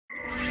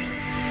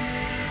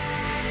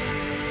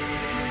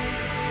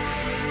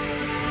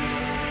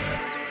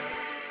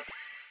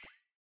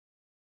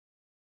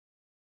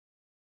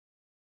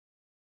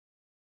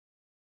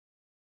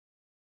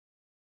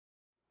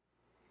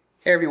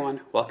Hey everyone,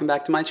 welcome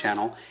back to my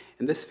channel.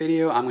 In this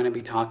video, I'm going to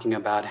be talking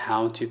about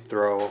how to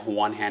throw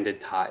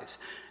one-handed ties.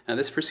 Now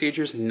this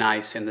procedure is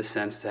nice in the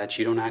sense that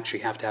you don't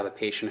actually have to have a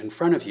patient in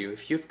front of you.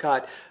 If you've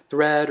got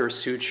thread or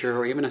suture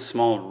or even a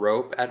small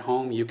rope at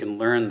home, you can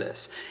learn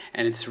this.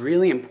 And it's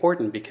really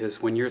important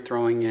because when you're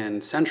throwing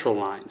in central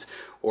lines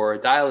or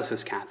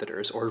dialysis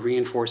catheters or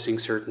reinforcing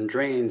certain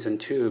drains and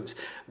tubes,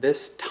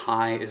 this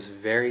tie is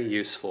very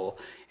useful.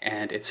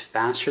 And it's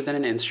faster than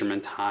an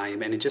instrument tie,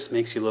 and it just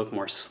makes you look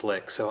more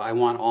slick. So I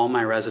want all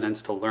my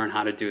residents to learn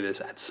how to do this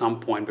at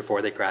some point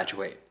before they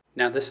graduate.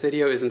 Now this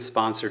video isn't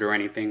sponsored or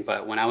anything,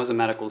 but when I was a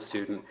medical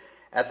student,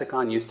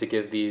 Ethicon used to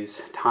give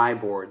these tie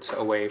boards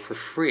away for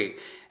free,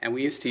 and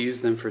we used to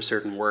use them for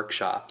certain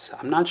workshops.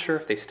 I'm not sure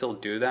if they still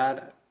do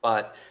that,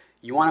 but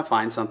you want to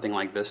find something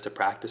like this to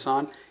practice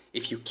on.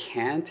 If you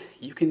can't,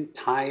 you can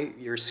tie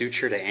your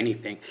suture to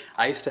anything.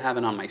 I used to have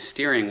it on my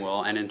steering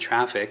wheel, and in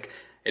traffic,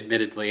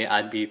 admittedly,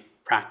 I'd be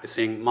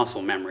practicing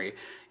muscle memory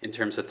in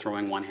terms of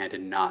throwing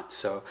one-handed knots.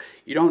 So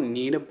you don't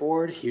need a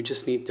board, you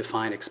just need to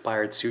find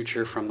expired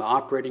suture from the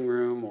operating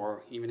room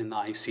or even in the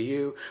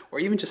ICU, or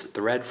even just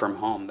thread from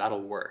home,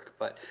 that'll work.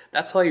 But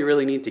that's all you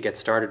really need to get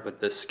started with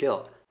this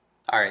skill.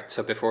 All right,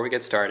 so before we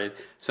get started,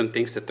 some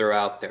things to throw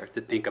out there to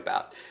think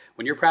about.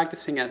 When you're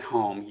practicing at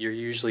home, you're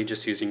usually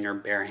just using your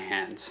bare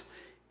hands.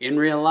 In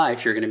real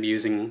life, you're going to be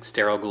using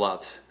sterile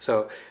gloves.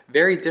 So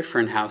very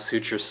different how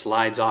suture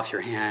slides off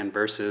your hand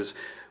versus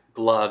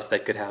gloves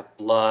that could have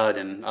blood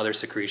and other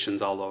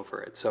secretions all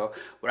over it. So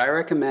what I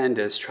recommend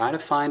is try to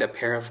find a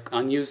pair of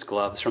unused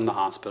gloves from the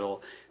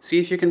hospital,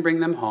 see if you can bring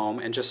them home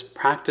and just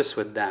practice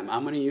with them.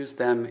 I'm going to use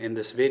them in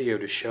this video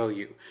to show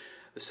you.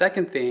 The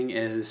second thing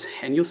is,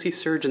 and you'll see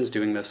surgeons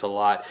doing this a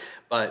lot,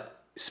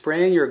 but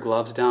spraying your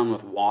gloves down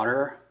with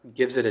water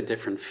gives it a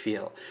different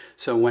feel.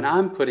 So when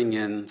I'm putting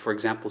in, for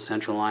example,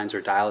 central lines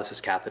or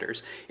dialysis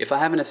catheters, if I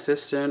have an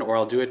assistant or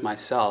I'll do it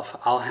myself,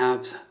 I'll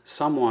have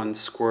someone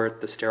squirt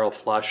the sterile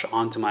flush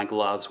onto my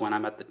gloves when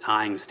I'm at the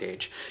tying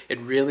stage.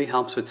 It really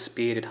helps with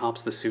speed. It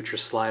helps the suture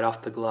slide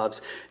off the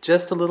gloves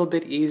just a little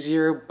bit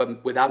easier,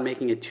 but without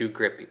making it too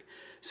grippy.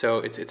 So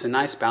it's a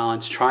nice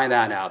balance. Try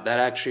that out. That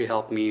actually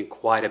helped me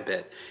quite a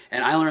bit.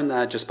 And I learned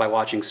that just by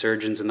watching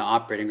surgeons in the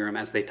operating room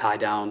as they tie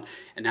down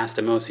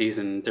anastomoses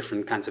and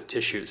different kinds of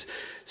tissues.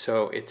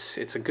 So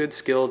it's a good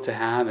skill to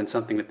have and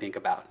something to think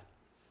about.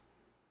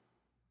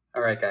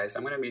 All right, guys,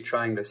 I'm going to be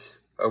trying this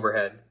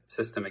overhead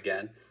system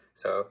again.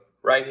 So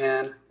right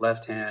hand,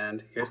 left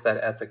hand, here's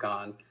that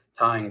Ethicon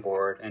tying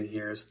board, and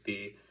here's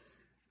the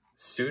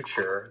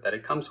suture that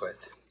it comes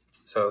with.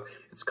 So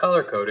it's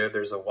color-coded.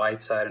 There's a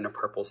white side and a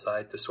purple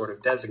side to sort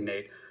of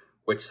designate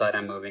which side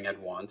I'm moving at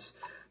once.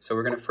 So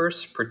we're going to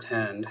first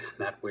pretend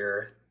that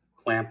we're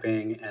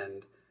clamping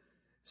and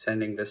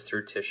sending this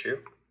through tissue.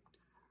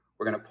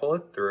 We're going to pull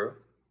it through,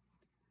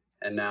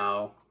 and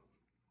now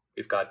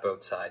we've got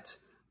both sides.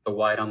 The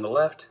white on the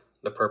left,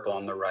 the purple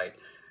on the right.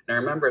 Now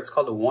remember, it's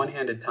called a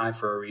one-handed tie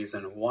for a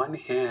reason. One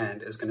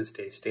hand is going to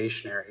stay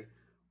stationary,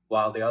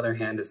 while the other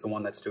hand is the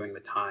one that's doing the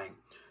tying.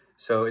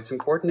 So it's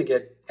important to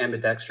get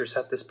ambidextrous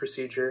at this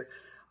procedure.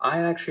 I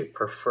actually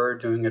prefer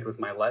doing it with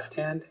my left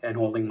hand and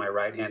holding my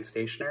right hand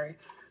stationary.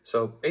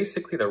 So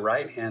basically the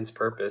right hand's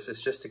purpose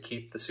is just to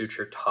keep the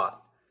suture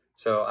taut.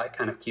 So I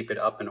kind of keep it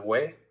up and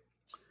away.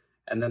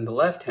 And then the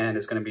left hand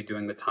is going to be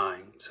doing the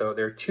tying. So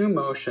there are two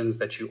motions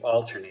that you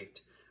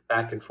alternate,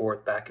 back and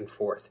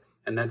forth,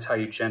 and that's how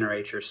you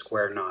generate your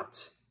square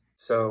knots.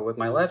 So with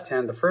my left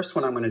hand, the first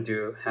one I'm going to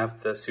do,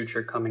 have the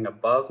suture coming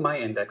above my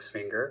index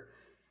finger,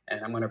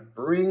 and I'm going to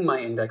bring my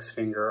index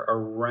finger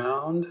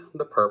around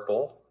the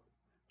purple,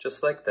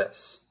 just like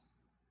this,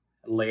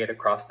 and lay it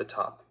across the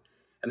top.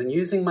 And then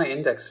using my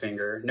index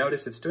finger,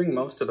 notice it's doing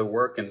most of the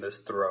work in this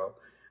throw.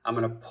 I'm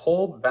going to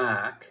pull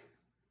back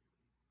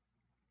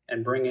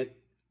and bring it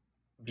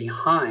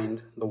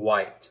behind the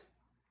white.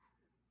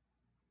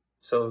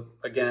 So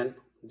again,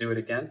 do it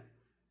again.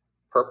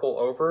 Purple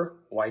over,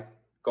 white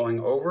going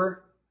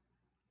over,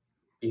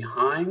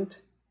 behind,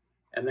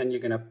 and then you're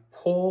going to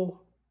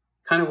pull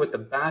kind of with the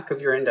back of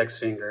your index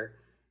finger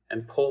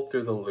and pull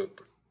through the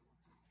loop,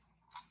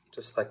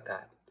 just like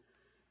that.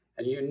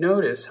 And you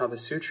notice how the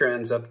suture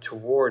ends up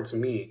towards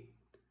me.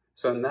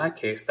 So in that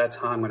case, that's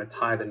how I'm going to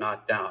tie the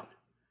knot down.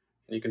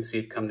 And you can see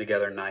it come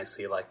together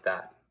nicely like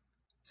that.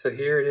 So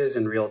here it is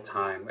in real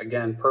time.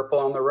 Again, purple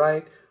on the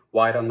right,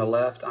 white on the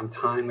left. I'm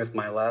tying with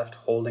my left,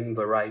 holding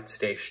the right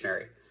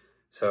stationary.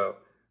 So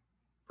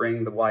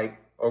bring the white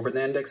over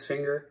the index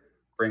finger,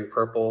 bring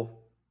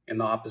purple in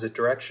the opposite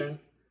direction,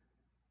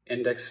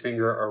 index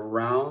finger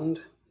around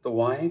the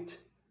white,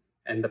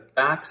 and the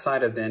back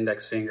side of the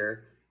index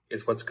finger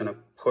is what's going to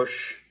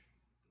push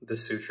the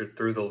suture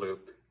through the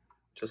loop,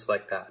 just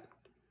like that.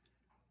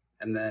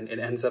 And then it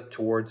ends up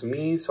towards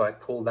me, so I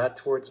pull that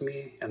towards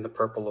me and the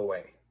purple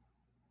away.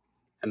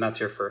 And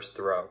that's your first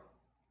throw.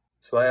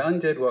 So I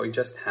undid what we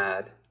just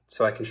had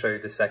so I can show you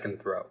the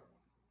second throw.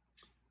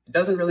 It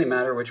doesn't really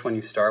matter which one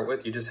you start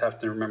with, you just have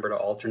to remember to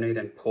alternate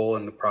and pull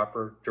in the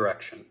proper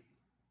direction.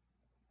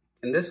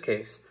 In this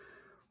case,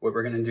 what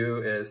we're gonna do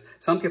is,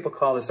 some people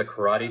call this a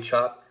karate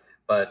chop,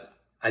 but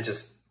I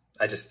just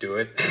do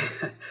it.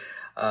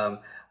 I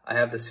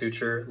have the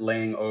suture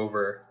laying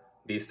over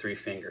these 3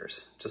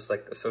 fingers, just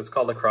like this. So it's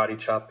called a karate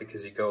chop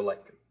because you go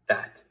like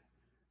that.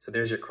 So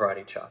there's your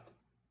karate chop.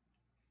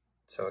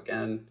 So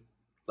again,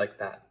 like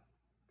that.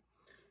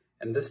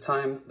 And this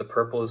time the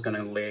purple is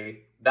gonna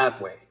lay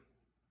that way.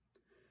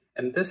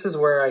 And this is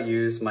where I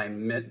use my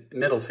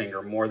middle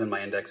finger more than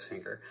my index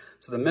finger.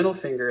 So the middle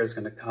finger is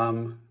gonna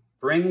come,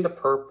 bring the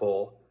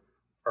purple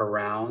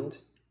around,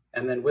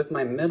 and then with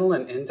my middle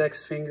and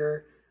index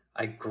finger,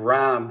 I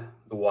grab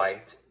the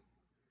white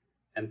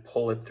and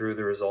pull it through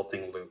the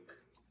resulting loop.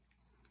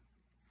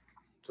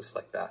 Just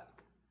like that.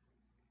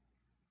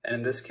 And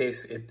in this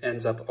case, it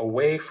ends up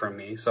away from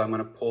me, so I'm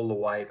gonna pull the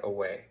white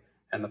away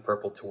and the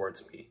purple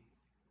towards me.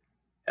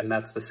 And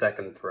that's the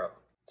second throw.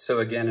 So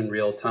again, in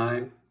real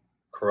time,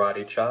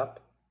 karate chop,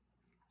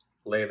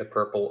 lay the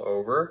purple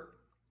over,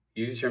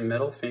 use your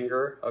middle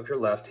finger of your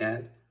left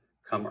hand,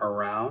 come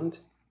around,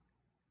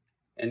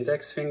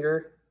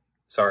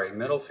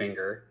 middle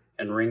finger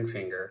and ring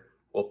finger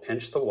will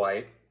pinch the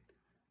white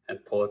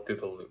and pull it through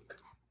the loop.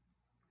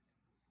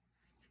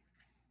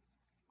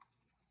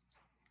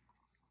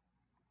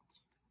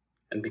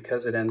 And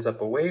because it ends up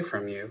away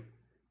from you,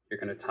 you're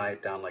gonna tie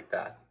it down like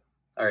that.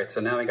 All right,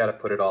 so now we gotta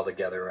put it all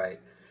together, right?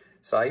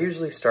 So I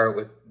usually start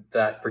with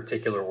that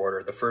particular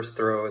order. The first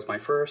throw is my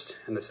first,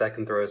 and the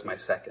second throw is my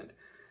second.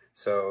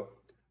 So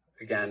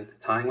again,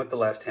 tying with the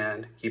left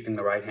hand, keeping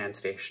the right hand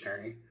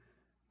stationary.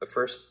 The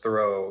first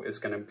throw is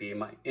gonna be,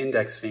 my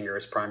index finger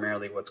is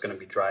primarily what's gonna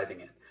be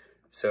driving it.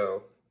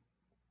 So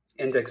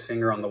index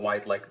finger on the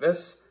white like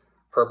this,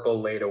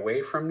 purple laid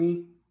away from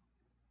me.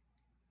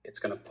 It's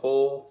gonna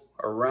pull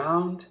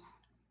around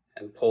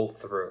and pull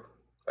through.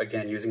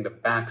 Again, using the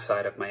back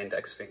side of my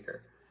index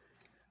finger.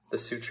 The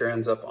suture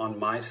ends up on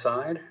my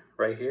side,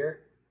 right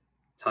here,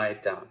 tie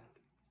it down.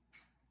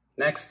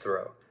 Next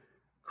throw,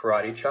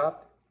 karate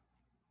chop,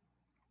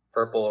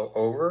 purple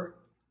over,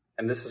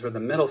 and this is where the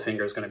middle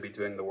finger is gonna be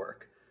doing the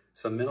work.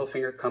 So middle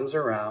finger comes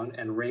around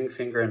and ring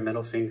finger and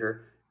middle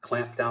finger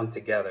clamp down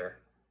together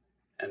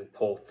and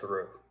pull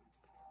through,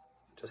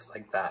 just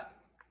like that.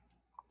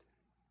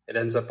 It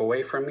ends up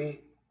away from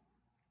me,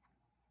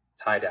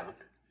 tie down,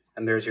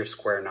 and there's your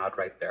square knot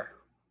right there.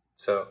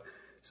 So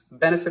the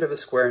benefit of a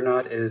square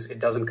knot is it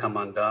doesn't come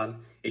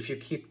undone. If you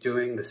keep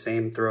doing the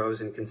same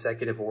throws in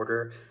consecutive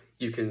order,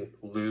 you can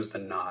lose the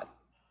knot.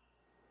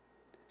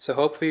 So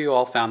hopefully you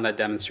all found that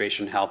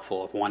demonstration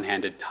helpful of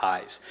one-handed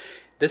ties.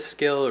 This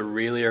skill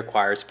really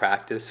requires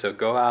practice, so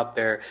go out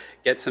there,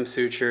 get some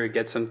suture,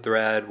 get some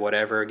thread,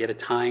 whatever, get a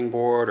tying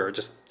board or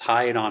just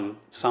tie it on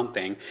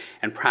something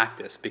and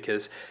practice,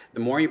 because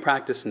the more you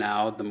practice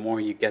now, the more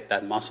you get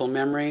that muscle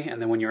memory,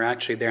 and then when you're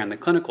actually there in the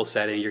clinical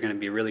setting, you're going to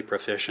be really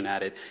proficient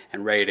at it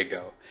and ready to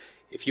go.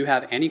 If you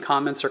have any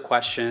comments or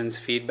questions,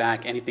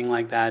 feedback, anything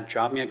like that,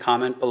 drop me a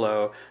comment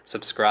below,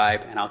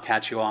 subscribe, and I'll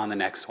catch you all on the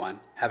next one.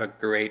 Have a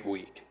great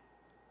week.